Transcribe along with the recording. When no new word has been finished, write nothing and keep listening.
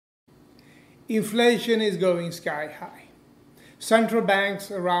Inflation is going sky high. Central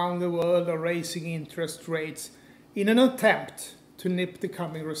banks around the world are raising interest rates in an attempt to nip the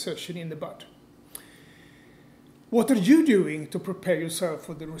coming recession in the bud. What are you doing to prepare yourself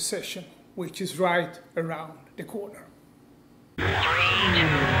for the recession, which is right around the corner?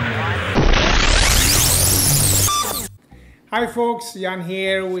 Hi folks, Jan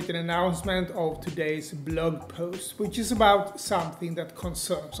here with an announcement of today's blog post, which is about something that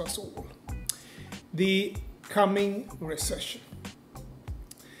concerns us all. The coming recession.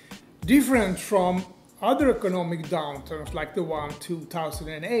 Different from other economic downturns like the one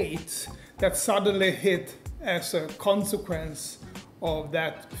 2008 that suddenly hit as a consequence of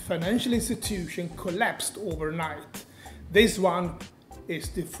that financial institution collapsed overnight. This one is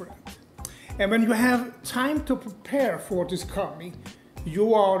different. And when you have time to prepare for what is coming,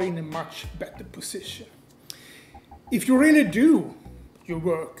 you are in a much better position. If you really do your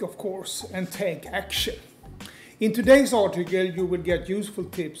work, of course, and take action. In today's article, you will get useful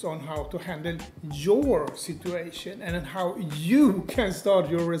tips on how to handle your situation and how you can start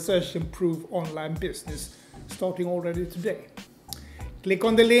your recession-proof online business starting already today. Click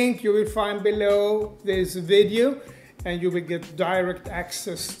on the link you will find below this video and you will get direct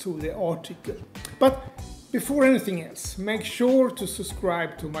access to the article. But before anything else, make sure to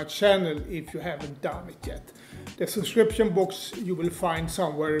subscribe to my channel if you haven't done it yet. The subscription box you will find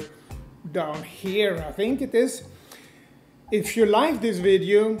somewhere down here, I think it is. If you like this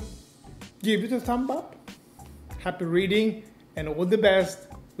video, give it a thumb up. Happy reading and all the best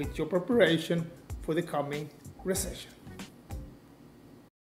with your preparation for the coming recession.